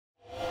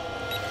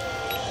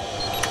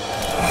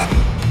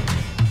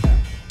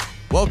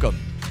Welcome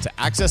to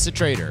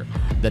AccessATrader,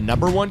 the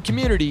 #1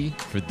 community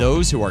for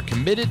those who are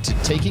committed to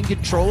taking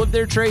control of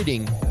their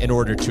trading in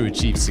order to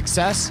achieve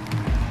success,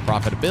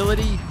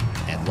 profitability,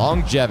 and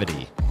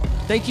longevity.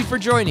 Thank you for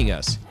joining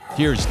us.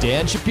 Here's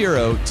Dan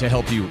Shapiro to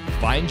help you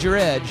find your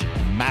edge,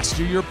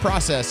 master your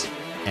process,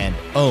 and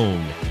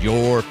own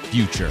your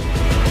future.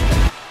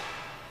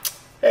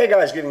 Hey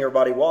guys, good evening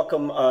everybody.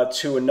 Welcome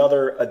to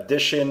another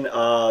edition,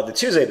 the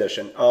Tuesday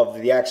edition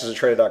of the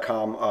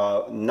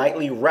AccessATrader.com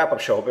nightly wrap-up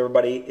show. Hope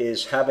everybody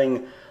is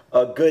having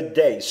a good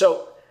day.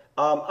 So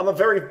I'm a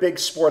very big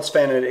sports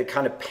fan, and it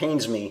kind of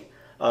pains me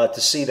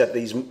to see that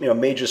these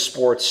major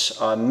sports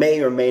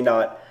may or may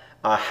not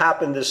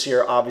happen this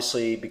year,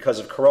 obviously because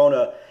of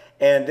Corona.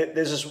 And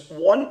there's this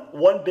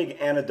one big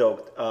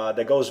anecdote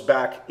that goes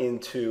back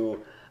into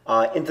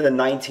the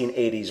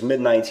 1980s,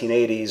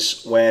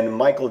 mid-1980s, when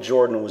Michael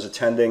Jordan was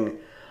attending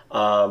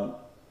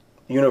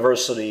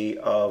University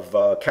of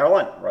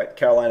Carolina, right?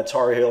 Carolina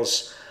Tar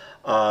Heels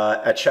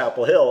at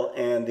Chapel Hill.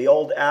 And the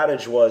old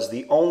adage was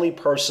the only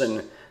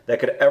person that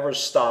could ever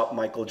stop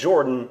Michael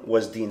Jordan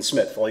was Dean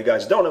Smith. For all you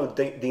guys who don't know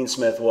who Dean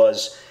Smith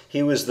was,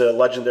 he was the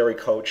legendary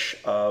coach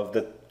of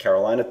the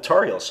Carolina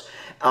Tar Heels.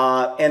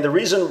 And the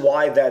reason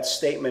why that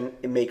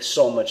statement makes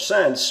so much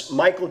sense,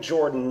 Michael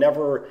Jordan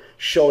never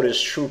showed his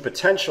true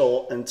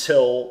potential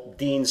until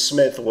Dean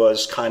Smith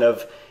was kind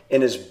of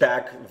in his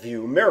back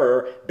view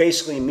mirror,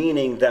 basically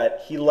meaning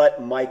that he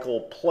let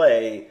Michael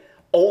play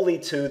only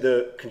to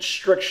the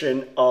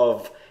constriction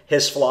of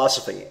his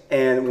philosophy.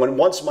 And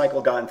once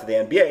Michael got into the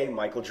NBA,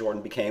 Michael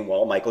Jordan became,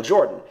 well, Michael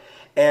Jordan.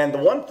 And the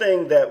one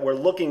thing that we're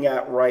looking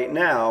at right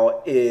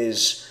now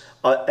is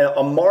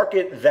a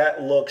market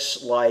that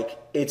looks like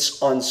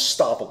it's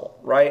unstoppable,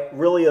 right?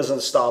 Really is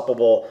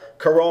unstoppable.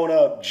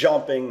 Corona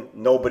jumping,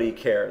 nobody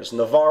cares.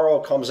 Navarro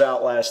comes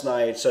out last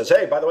night, says,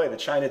 hey, by the way, the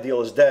China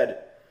deal is dead.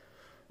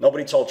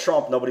 Nobody told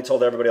Trump, nobody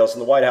told everybody else in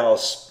the White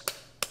House.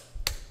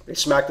 They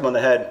smacked him on the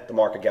head, the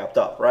market gapped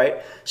up, right?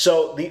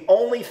 So the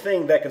only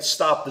thing that could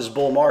stop this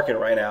bull market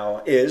right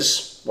now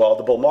is, well,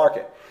 the bull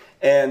market.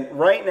 And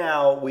right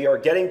now we are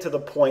getting to the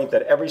point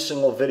that every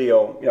single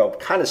video,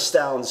 kind of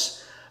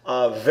sounds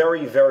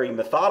very, very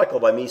methodical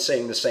by me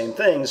saying the same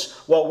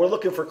things. Well, we're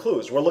looking for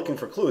clues. We're looking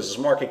for clues. This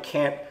market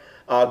can't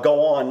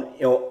go on,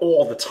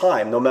 all the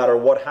time, no matter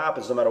what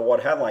happens, no matter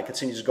what headline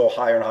continues to go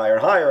higher and higher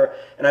and higher.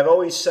 And I've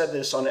always said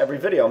this on every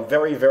video.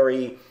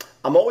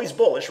 I'm always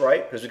bullish,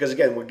 right? Because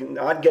again, we're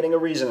not getting a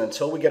reason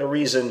until we get a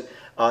reason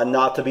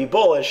not to be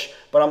bullish.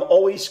 But I'm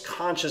always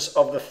conscious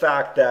of the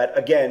fact that,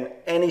 again,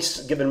 any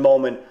given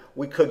moment,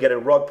 we could get a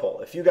rug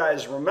pull. If you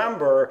guys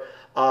remember,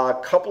 a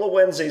couple of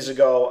Wednesdays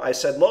ago, I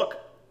said, look,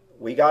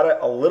 we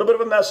got a little bit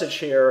of a message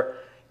here.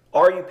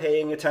 Are you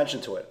paying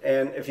attention to it?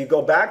 And if you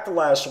go back to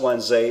last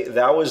Wednesday,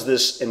 that was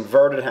this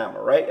inverted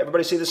hammer, right?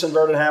 Everybody see this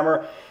inverted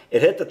hammer?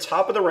 It hit the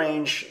top of the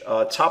range,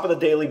 top of the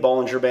daily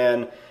Bollinger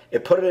Band.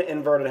 It put it in an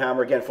inverted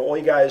hammer. Again, for all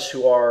you guys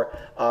who are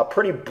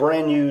pretty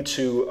brand new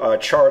to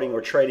charting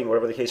or trading,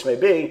 whatever the case may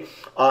be,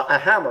 a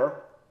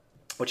hammer,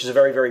 which is a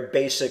very, very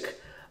basic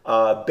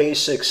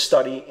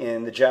study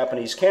in the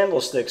Japanese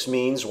candlesticks,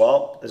 means,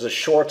 well, there's a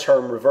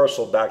short-term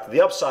reversal back to the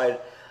upside.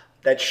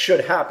 That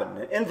should happen.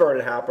 An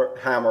inverted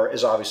hammer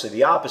is obviously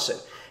the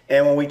opposite.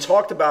 And when we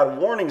talked about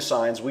warning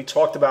signs, we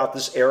talked about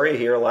this area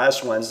here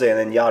last Wednesday, and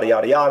then yada,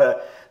 yada,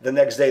 yada. The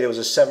next day there was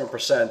a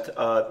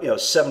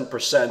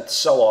 7%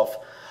 sell-off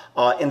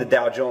in the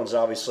Dow Jones,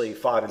 and obviously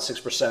 5 and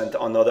 6%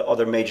 on the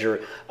other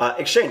major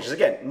exchanges.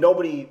 Again,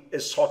 nobody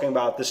is talking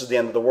about this is the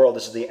end of the world,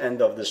 this is the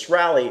end of this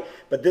rally,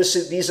 but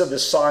these are the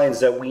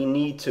signs that we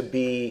need to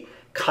be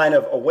kind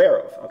of aware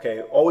of,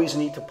 okay? Always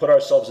need to put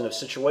ourselves in a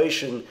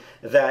situation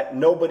that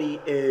nobody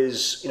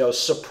is,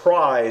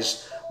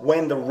 surprised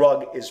when the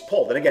rug is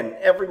pulled. And again,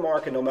 every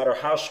market, no matter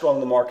how strong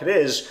the market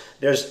is,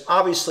 there's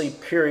obviously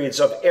periods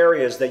of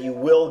areas that you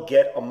will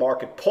get a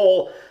market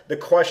pull. The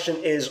question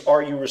is,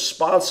 are you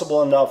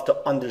responsible enough to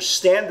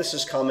understand this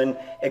is coming,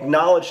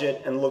 acknowledge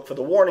it, and look for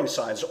the warning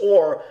signs?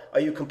 Or are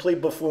you complete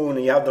buffoon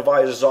and you have the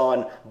visors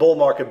on, bull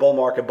market, bull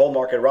market, bull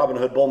market, Robin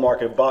Hood, bull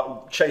market,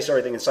 chase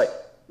everything in sight,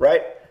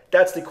 right?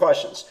 That's the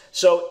questions.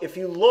 So if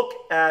you look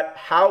at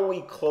how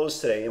we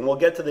closed today, and we'll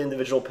get to the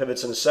individual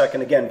pivots in a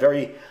second. Again,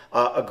 very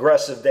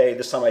aggressive day.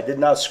 This time I did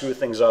not screw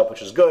things up,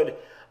 which is good.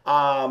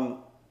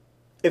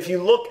 If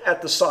you look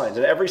at the signs,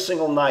 and every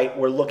single night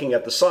we're looking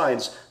at the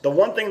signs, the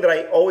one thing that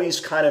I always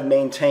kind of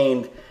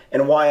maintained,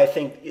 and why I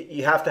think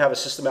you have to have a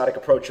systematic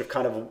approach of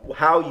kind of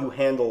how you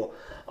handle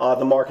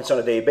the markets on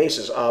a daily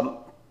basis.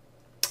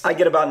 I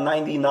get about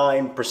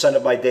 99%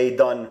 of my day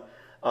done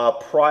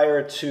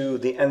prior to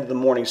the end of the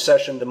morning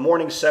session. The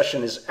morning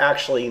session is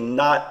actually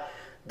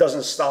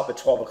doesn't stop at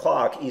 12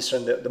 o'clock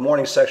Eastern. The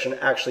morning session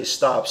actually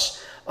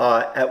stops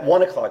at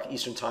 1 o'clock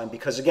Eastern time,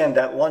 because again,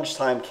 that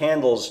lunchtime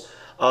candles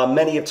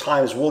many of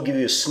times will give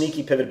you a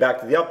sneaky pivot back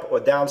to the up or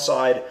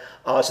downside.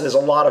 So there's a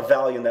lot of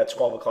value in that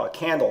 12 o'clock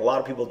candle. A lot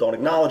of people don't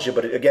acknowledge it,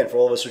 but again, for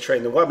all of us who trade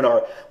in the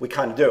webinar, we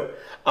kind of do.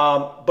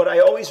 But I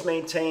always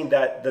maintain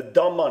that the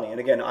dumb money, and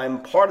again,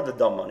 I'm part of the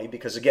dumb money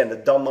because again, the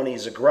dumb money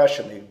is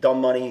aggression. The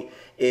dumb money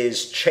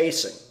is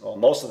chasing. Well,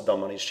 most of the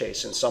dumb money is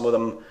chasing. Some of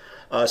them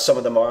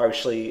are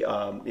actually,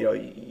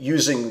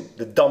 using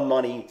the dumb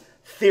money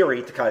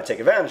theory to kind of take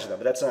advantage of them,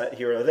 but that's not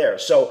here or there.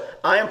 So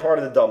I am part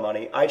of the dumb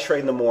money. I trade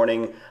in the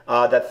morning.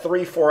 That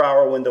 3-4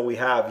 hour window we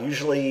have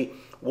usually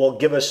will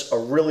give us a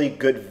really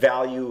good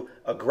value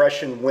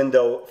aggression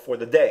window for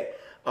the day.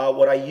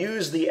 What I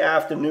use the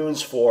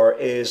afternoons for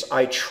is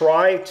I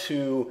try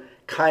to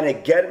kind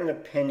of get an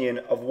opinion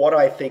of what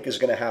I think is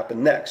going to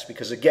happen next.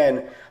 Because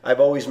again, I've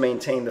always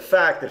maintained the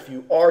fact that if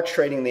you are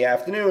trading in the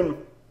afternoon,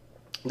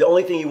 the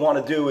only thing you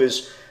want to do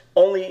is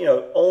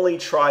only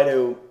try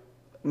to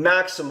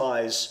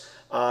maximize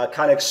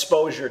kind of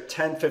exposure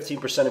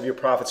 10-15% of your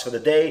profits for the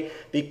day.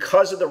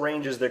 Because of the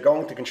ranges, they're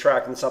going to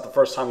contract, and it's not the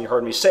first time you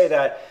heard me say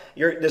that.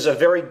 There's a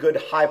very good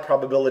high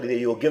probability that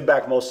you'll give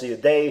back most of your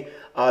day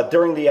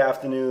during the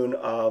afternoon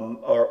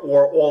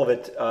or all of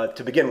it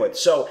to begin with.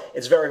 So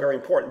it's very, very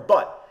important.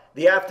 But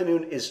the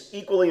afternoon is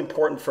equally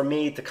important for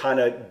me to kind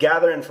of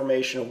gather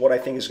information of what I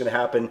think is going to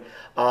happen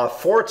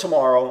for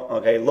tomorrow.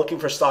 Okay, looking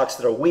for stocks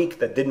that are weak,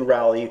 that didn't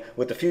rally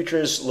with the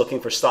futures, looking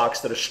for stocks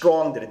that are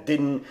strong, that it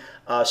didn't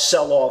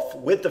sell off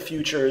with the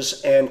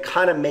futures, and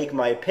kind of make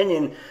my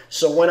opinion.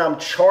 So when I'm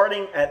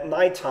charting at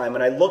nighttime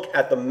and I look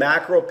at the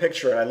macro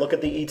picture and I look at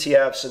the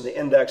ETFs and the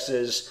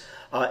indexes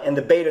and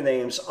the beta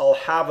names, I'll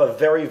have a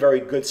very,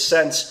 very good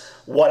sense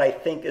what I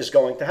think is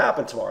going to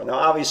happen tomorrow. Now,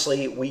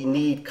 obviously, we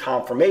need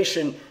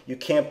confirmation. You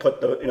can't put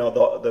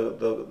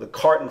the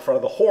cart in front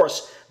of the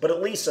horse, but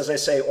at least, as I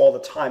say all the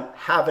time,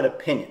 have an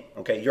opinion.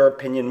 Okay, your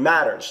opinion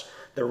matters.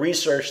 The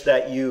research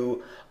that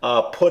you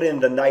put in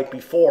the night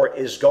before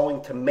is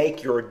going to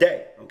make your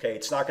day. Okay,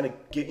 it's not going to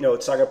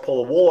it's not going to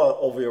pull a wool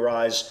over your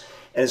eyes,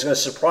 and it's going to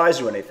surprise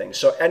you anything.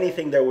 So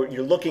anything that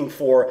you're looking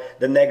for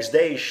the next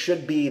day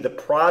should be the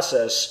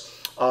process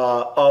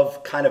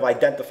of kind of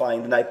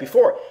identifying the night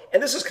before.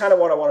 And this is kind of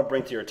what I want to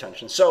bring to your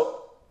attention.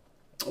 So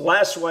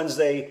last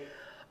Wednesday,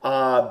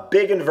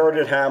 big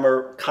inverted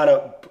hammer, kind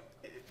of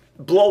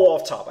blow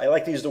off top. I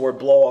like to use the word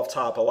blow off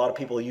top. A lot of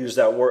people use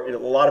that word. A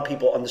lot of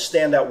people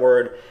understand that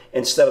word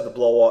instead of the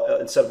blow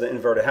off, instead of the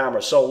inverted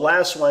hammer. So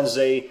last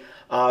Wednesday,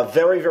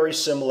 very, very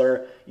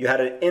similar. You had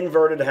an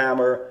inverted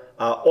hammer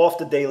off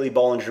the daily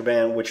Bollinger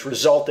Band, which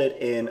resulted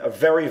in a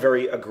very,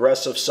 very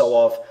aggressive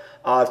sell-off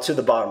to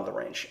the bottom of the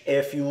range.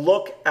 If you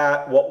look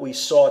at what we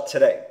saw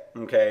today,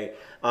 okay,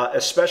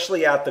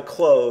 especially at the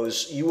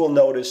close, you will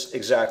notice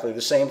exactly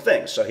the same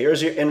thing. So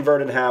here's your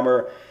inverted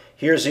hammer,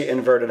 here's your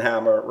inverted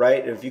hammer,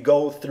 right? If you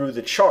go through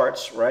the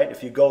charts, right,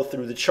 if you go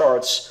through the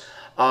charts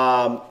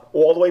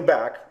all the way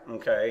back,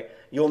 okay,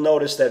 you'll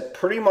notice that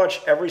pretty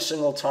much every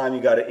single time you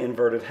got an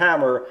inverted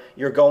hammer,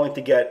 you're going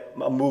to get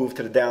a move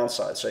to the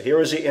downside. So here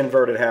is the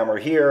inverted hammer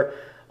here,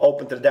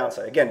 open to the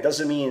downside. Again,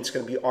 doesn't mean it's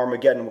going to be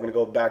Armageddon. We're going to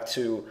go back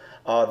to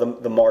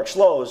the March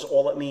lows.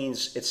 All it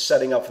means, it's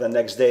setting up for the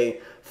next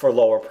day for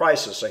lower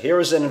prices. So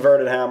here's an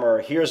inverted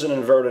hammer. Here's an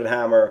inverted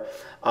hammer.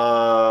 Where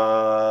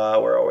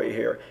are we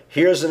here?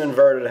 Here's an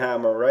inverted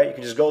hammer, right? You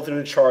can just go through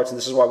the charts, and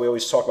this is why we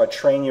always talk about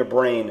train your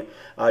brain,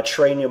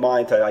 train your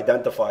mind to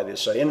identify this.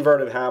 So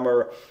inverted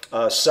hammer,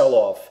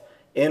 sell-off.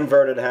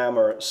 Inverted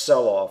hammer,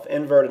 sell-off.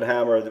 Inverted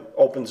hammer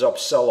opens up,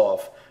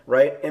 sell-off,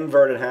 right?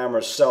 Inverted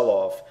hammer,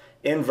 sell-off.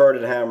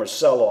 Inverted hammer,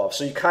 sell-off.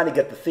 So you kind of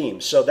get the theme.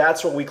 So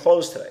that's what we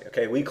closed today.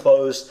 Okay, we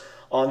closed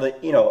on the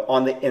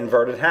on the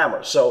inverted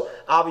hammer. So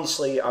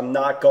obviously, I'm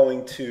not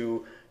going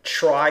to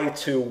try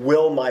to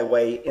will my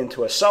way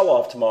into a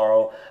sell-off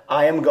tomorrow.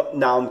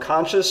 Now I'm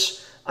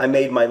conscious. I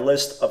made my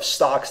list of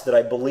stocks that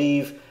I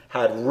believe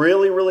had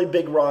really, really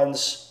big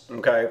runs.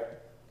 Okay,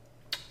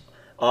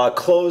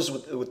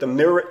 closed with the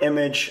mirror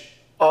image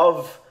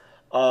of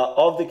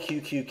the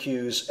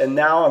QQQs, and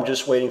now I'm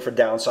just waiting for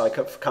downside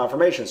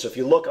confirmation. So if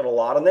you look at a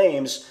lot of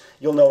names,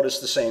 you'll notice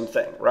the same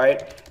thing,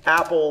 right?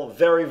 Apple,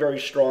 very, very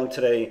strong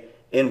today,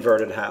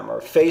 inverted hammer.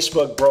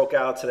 Facebook broke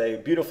out today,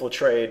 beautiful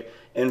trade,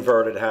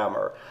 inverted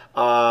hammer.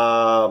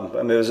 I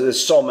mean,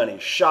 there's so many.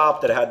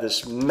 Shop that had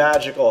this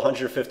magical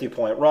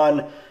 150-point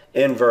run,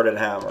 inverted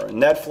hammer.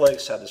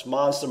 Netflix had this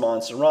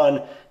monster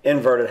run,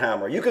 inverted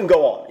hammer. You can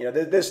go on.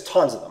 There's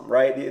tons of them,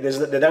 right?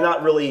 They're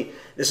not really.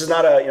 This is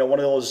not a one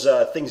of those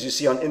things you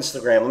see on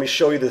Instagram. Let me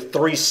show you the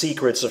 3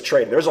 secrets of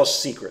trading. There's no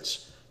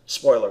secrets.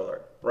 Spoiler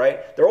alert,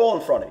 right? They're all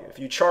in front of you. If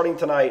you're charting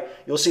tonight,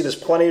 you'll see there's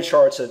plenty of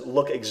charts that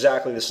look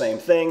exactly the same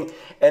thing.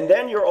 And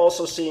then you're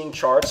also seeing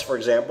charts, for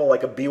example,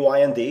 like a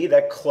BYND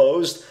that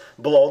closed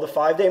below the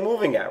 5-day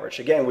moving average,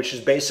 again, which is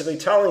basically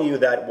telling you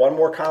that one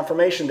more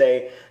confirmation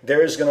day,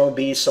 there's going to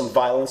be some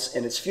violence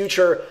in its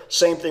future.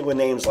 Same thing with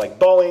names like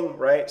Boeing,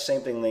 right?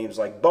 Same thing with names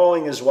like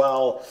Boeing as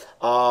well.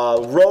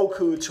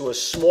 Roku to a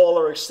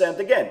smaller extent.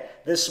 Again,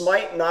 this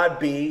might not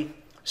be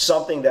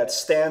something that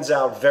stands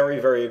out very,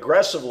 very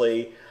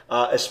aggressively,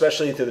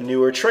 especially to the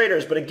newer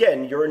traders. But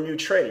again, you're a new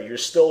trader. You're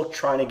still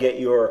trying to get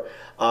your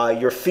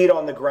feet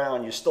on the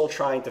ground. You're still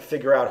trying to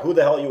figure out who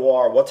the hell you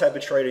are, what type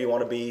of trader you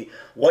want to be,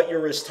 what your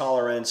risk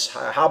tolerance,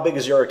 how big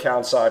is your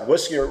account size,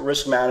 what's your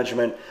risk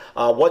management,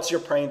 what's your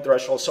praying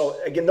threshold.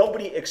 So again,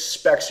 nobody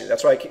expects you.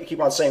 That's why I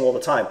keep on saying all the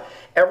time,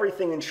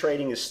 everything in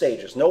trading is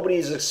stages. Nobody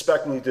is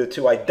expecting you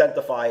to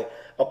identify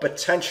a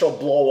potential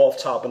blow off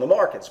top in the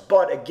markets.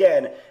 But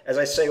again, as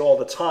I say all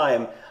the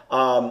time,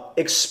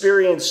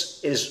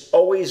 experience is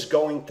always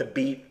going to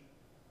beat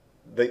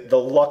the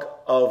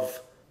luck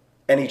of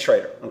any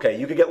trader. Okay,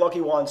 you could get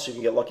lucky once, you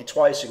can get lucky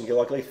twice, you can get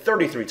lucky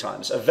 33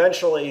 times.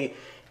 Eventually,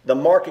 the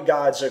market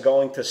gods are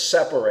going to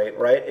separate,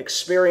 right?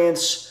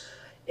 Experience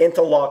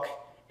into luck,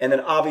 and then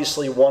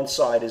obviously one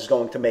side is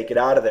going to make it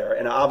out of there.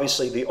 And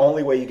obviously the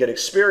only way you get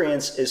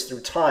experience is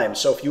through time.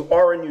 So if you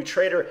are a new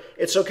trader,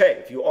 it's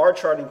okay. If you are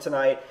charting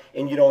tonight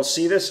and you don't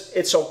see this,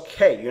 it's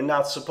okay. You're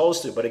not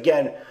supposed to. But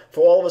again,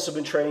 for all of us who have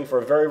been trading for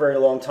a very, very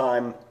long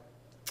time,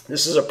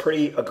 this is a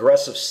pretty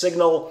aggressive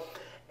signal.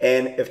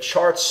 And if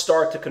charts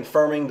start to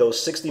confirming those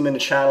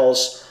 60-minute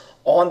channels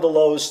on the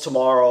lows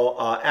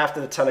tomorrow, after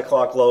the 10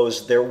 o'clock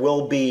lows, there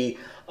will be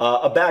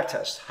a back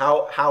test.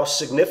 How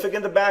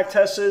significant the back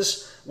test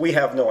is, we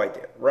have no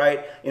idea,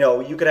 right? You know,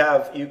 you could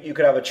have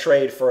a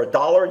trade for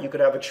 $1, you could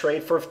have a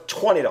trade for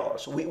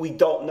 $20. We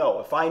don't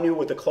know. If I knew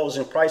what the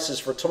closing price is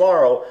for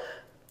tomorrow,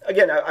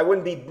 again, I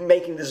wouldn't be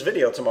making this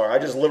video tomorrow. I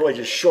just literally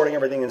just shorting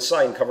everything in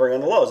sight and covering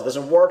on the lows. It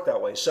doesn't work that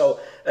way.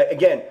 So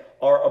again,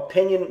 our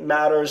opinion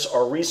matters,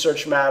 our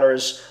research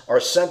matters, our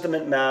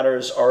sentiment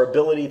matters, our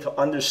ability to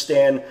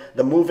understand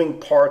the moving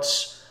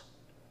parts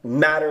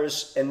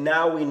matters, and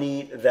now we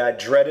need that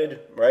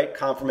dreaded, right,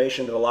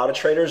 confirmation that a lot of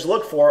traders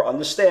look for,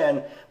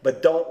 understand,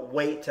 but don't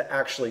wait to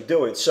actually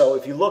do it. So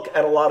if you look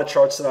at a lot of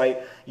charts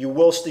tonight, you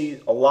will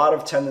see a lot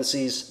of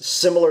tendencies,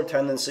 similar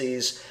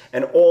tendencies,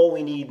 and all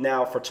we need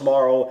now for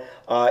tomorrow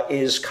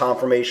is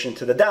confirmation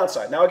to the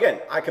downside. Now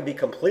again, I could be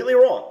completely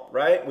wrong,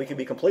 right? We could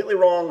be completely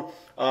wrong.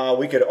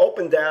 We could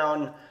open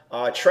down,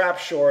 trap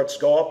shorts,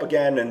 go up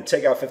again and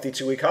take out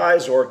 52-week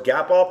highs, or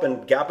gap up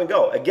and gap and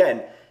go.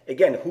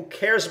 Again, who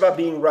cares about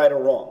being right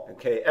or wrong?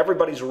 Okay,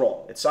 everybody's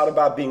wrong. It's not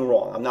about being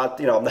wrong.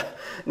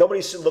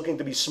 Nobody's looking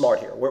to be smart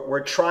here.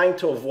 We're trying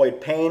to avoid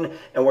pain,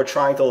 and we're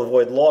trying to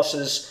avoid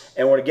losses,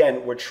 and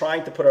we're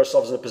trying to put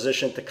ourselves in a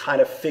position to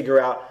kind of figure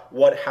out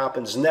what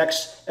happens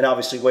next, and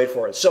obviously wait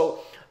for it.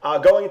 So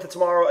going into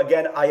tomorrow,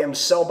 again, I am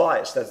sell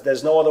biased.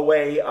 There's no other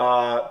way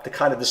to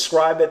kind of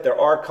describe it. There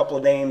are a couple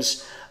of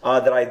names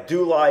that I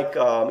do like.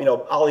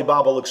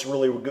 Alibaba looks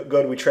really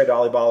good. We traded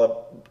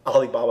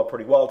Alibaba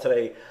pretty well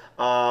today.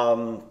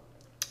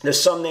 There's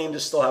some names that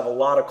still have a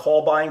lot of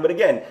call buying, but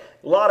again,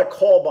 a lot of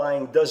call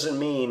buying doesn't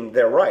mean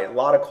they're right. A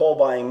lot of call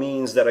buying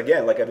means that,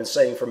 again, like I've been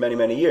saying for many,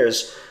 many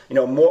years,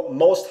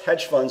 most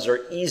hedge funds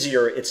are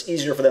easier. It's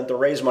easier for them to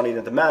raise money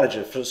than to manage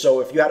it. So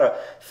if you had a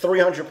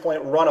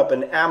 300-point run up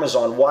in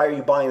Amazon, why are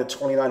you buying the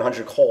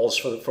 2,900 calls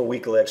for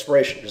weekly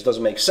expiration? It just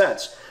doesn't make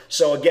sense.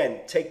 So again,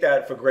 take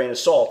that for a grain of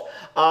salt.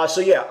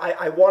 So yeah,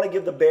 I want to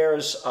give the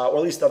bears, or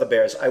at least not the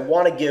bears, I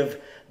want to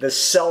give the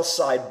sell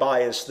side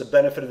bias the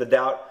benefit of the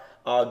doubt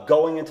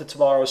going into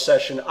tomorrow's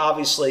session.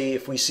 Obviously,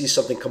 if we see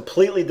something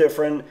completely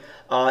different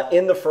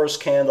in the first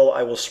candle,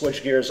 I will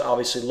switch gears,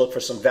 obviously look for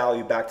some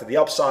value back to the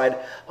upside.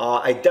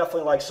 I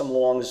definitely like some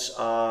longs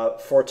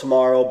for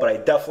tomorrow, but I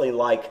definitely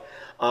like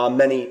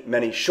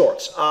many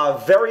shorts.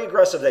 Very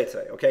aggressive day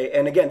today, okay?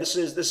 And again, this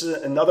is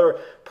another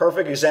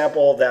perfect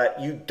example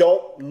that you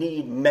don't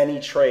need many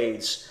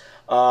trades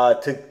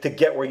to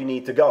get where you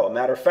need to go.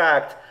 Matter of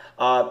fact,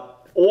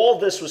 all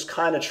this was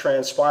kind of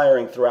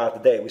transpiring throughout the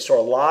day. We saw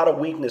a lot of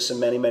weakness in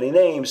many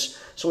names,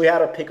 so we had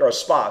to pick our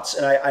spots.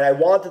 And I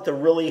wanted to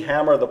really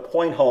hammer the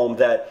point home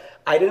that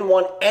I didn't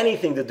want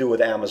anything to do with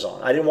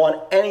Amazon. I didn't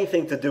want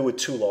anything to do with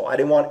Tulo. I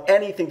didn't want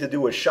anything to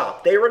do with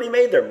Shop. They already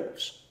made their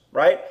moves,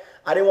 right?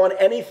 I didn't want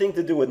anything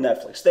to do with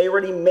Netflix. They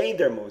already made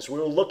their moves. We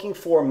were looking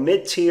for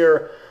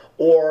mid-tier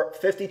or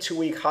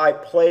 52-week high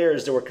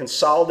players that were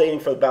consolidating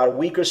for about a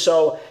week or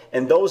so,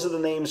 and those are the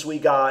names we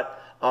got.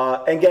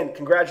 Again,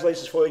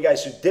 congratulations for you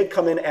guys who did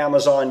come in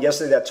Amazon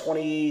yesterday, that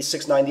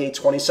 2698,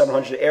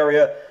 2700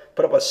 area,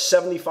 put up a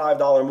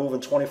 $75 move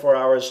in 24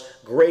 hours.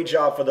 Great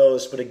job for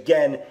those. But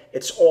again,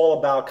 it's all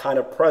about kind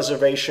of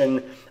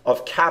preservation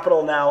of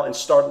capital now and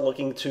start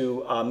looking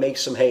to make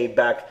some hay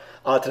back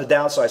to the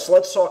downside. So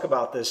let's talk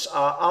about this.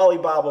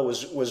 Alibaba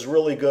was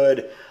really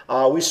good.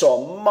 We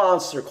saw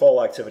monster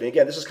call activity.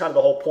 Again, this is kind of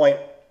the whole point.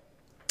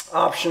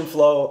 Option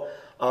flow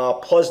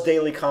plus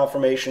daily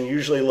confirmation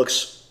usually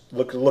looks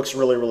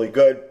really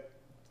good.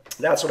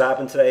 That's what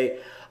happened today.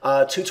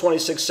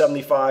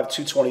 226.75,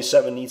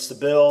 227 needs to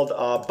build.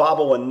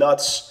 Baba went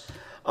nuts.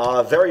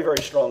 Very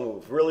strong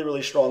move.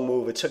 Really strong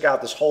move. It took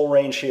out this whole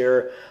range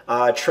here.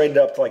 Traded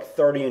up to like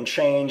 30 and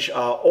change.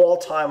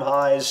 All-time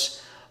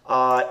highs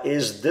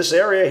is this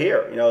area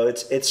here.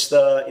 It's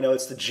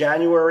the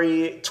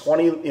January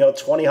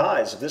 20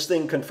 highs. If this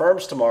thing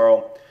confirms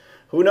tomorrow,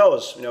 who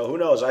knows? Who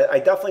knows? I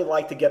definitely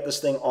like to get this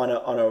thing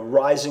on a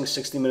rising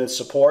 60-minute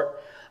support.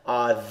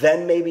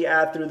 then maybe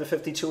add through the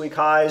 52-week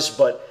highs.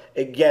 But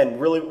again,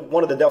 really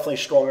one of the definitely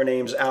stronger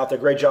names out there.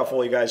 Great job for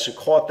all you guys who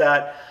caught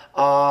that.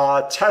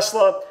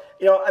 Tesla,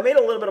 you know, I made a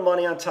little bit of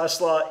money on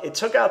Tesla. It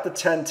took out the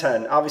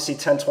 1010. Obviously,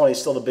 1020 is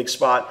still the big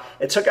spot.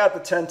 It took out the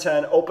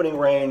 1010 opening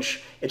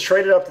range. It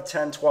traded up to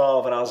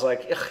 1012, and I was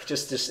like, it's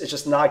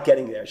just not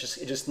getting there. It's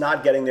just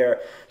not getting there.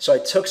 So I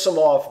took some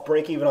off,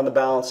 break even on the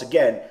balance.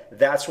 Again,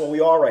 that's where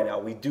we are right now.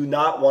 We do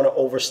not want to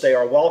overstay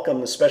our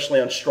welcome, especially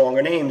on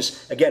stronger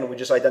names. Again, we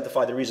just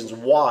identified the reasons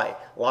why.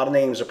 A lot of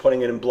names are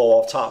putting it in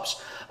blow-off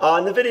tops.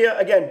 NVIDIA,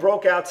 again,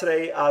 broke out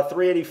today,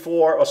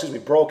 384,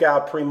 broke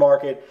out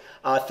pre-market.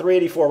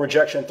 384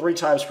 rejection, 3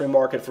 times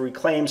pre-market for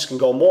reclaims, can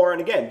go more.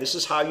 And again, this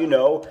is how you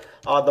know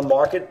the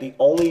market, the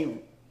only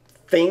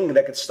thing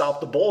that could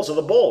stop the bulls are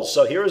the bulls.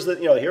 So here's the,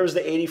 here's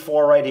the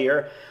 84 right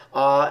here.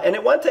 And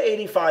it went to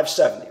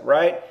 85.70,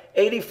 right?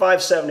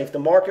 85.70. If the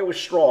market was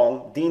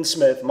strong, Dean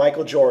Smith,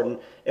 Michael Jordan,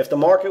 if the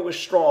market was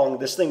strong,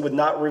 this thing would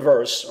not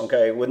reverse,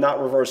 okay? Would not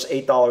reverse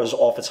 $8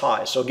 off its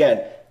high. So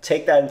again,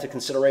 take that into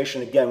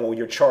consideration again when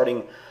you're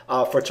charting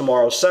for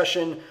tomorrow's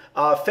session.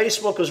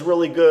 Facebook was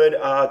really good.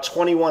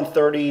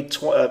 2130,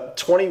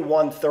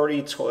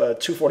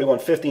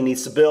 241.50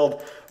 needs to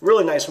build.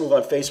 Really nice move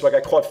on Facebook.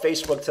 I caught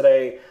Facebook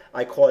today.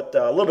 I caught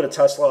a little bit of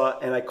Tesla,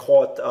 and I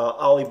caught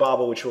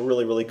Alibaba, which were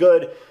really, really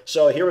good.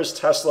 So here is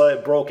Tesla.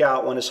 It broke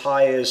out when as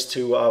high as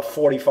to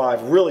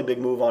 45. Really big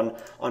move on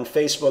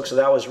Facebook, so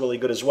that was really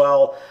good as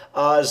well.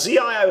 ZI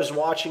I was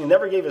watching,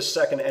 never gave a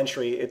second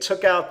entry. It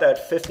took out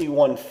that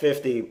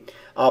 51.50,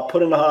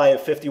 put in a high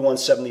of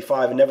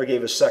 51.75, and never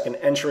gave a second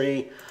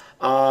entry.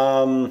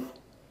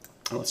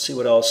 Let's see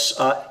what else.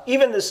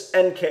 Even this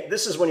NK,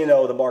 this is when you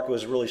know the market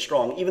was really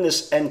strong. Even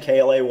this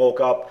NKLA woke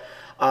up.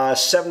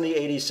 70,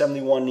 80,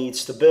 71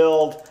 needs to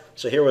build.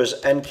 So here was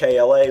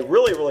NKLA,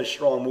 really, really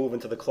strong move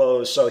into the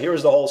close. So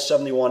here's the whole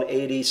 71,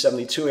 80,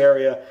 72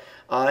 area,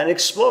 and it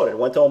exploded.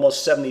 Went to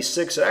almost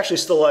 76. It actually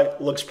still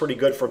looks pretty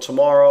good for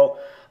tomorrow.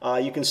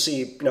 You can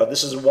see,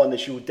 this is one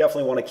that you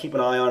definitely want to keep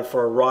an eye on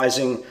for a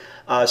rising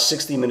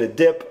 60-minute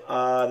dip.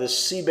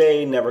 This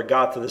CBAY never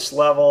got to this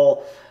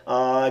level.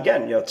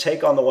 Again,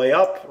 take on the way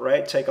up,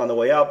 right? Take on the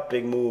way up.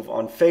 Big move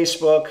on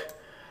Facebook.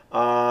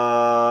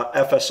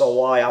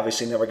 FSLY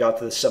obviously never got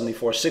to the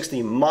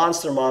 74.60.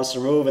 Monster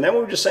move. And then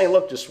we were just saying,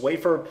 look, just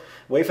wait for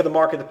the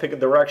market to pick a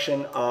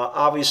direction.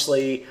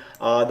 Obviously,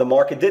 the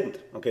market didn't.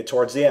 Okay,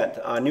 towards the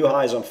end, new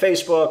highs on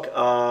Facebook,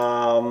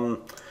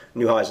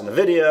 new highs in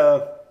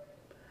NVIDIA.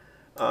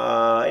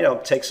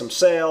 Take some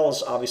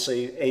sales.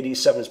 Obviously,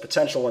 87 is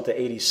potential. Went to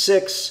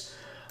 86.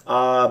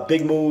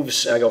 Big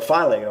moves. I go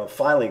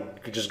finally,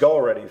 could just go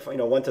already.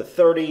 Went to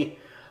 30.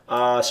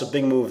 So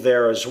big move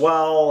there as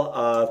well.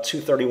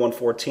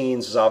 231.14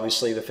 is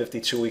obviously the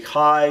 52-week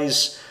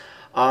highs.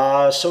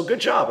 So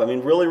good job. I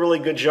mean, really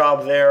good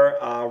job there.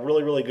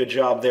 Really good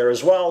job there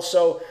as well.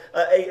 So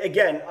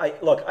again,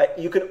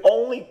 you can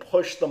only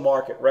push the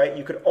market, right?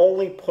 You could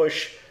only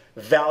push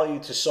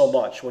value to so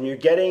much. When you're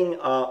getting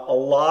a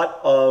lot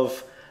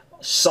of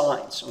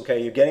signs,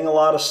 okay? You're getting a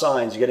lot of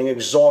signs. You're getting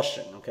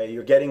exhaustion, okay?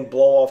 You're getting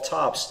blow-off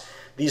tops.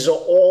 These are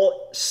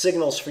all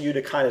signals for you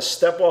to kind of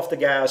step off the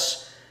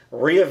gas,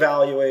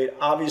 reevaluate,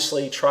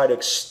 obviously try to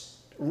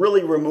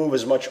really remove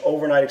as much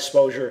overnight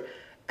exposure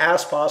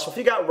as possible. If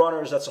you got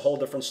runners, that's a whole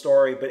different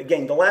story. But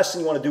again, the last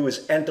thing you want to do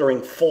is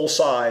entering full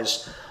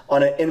size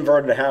on an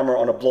inverted hammer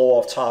on a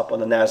blow-off top on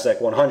the NASDAQ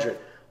 100.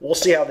 We'll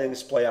see how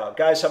things play out.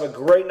 Guys, have a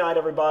great night,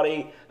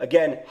 everybody.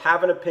 Again,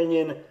 have an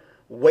opinion,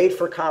 wait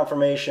for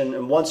confirmation,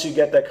 and once you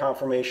get that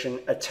confirmation,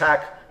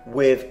 attack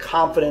with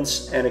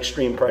confidence and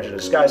extreme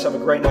prejudice. Guys, have a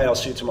great night. I'll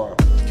see you tomorrow.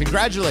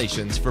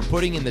 Congratulations for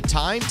putting in the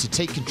time to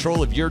take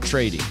control of your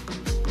trading.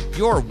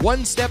 You're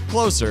one step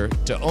closer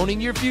to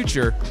owning your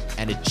future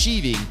and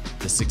achieving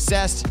the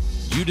success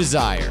you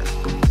desire.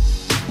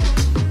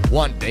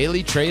 Want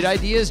daily trade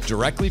ideas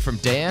directly from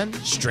Dan,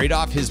 straight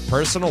off his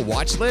personal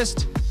watch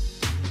list?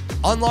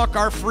 Unlock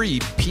our free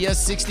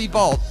PS60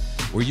 Vault,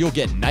 where you'll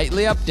get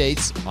nightly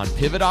updates on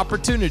pivot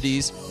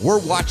opportunities we're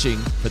watching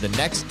for the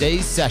next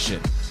day's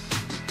session.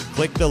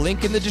 Click the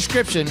link in the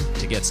description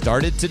to get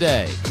started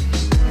today.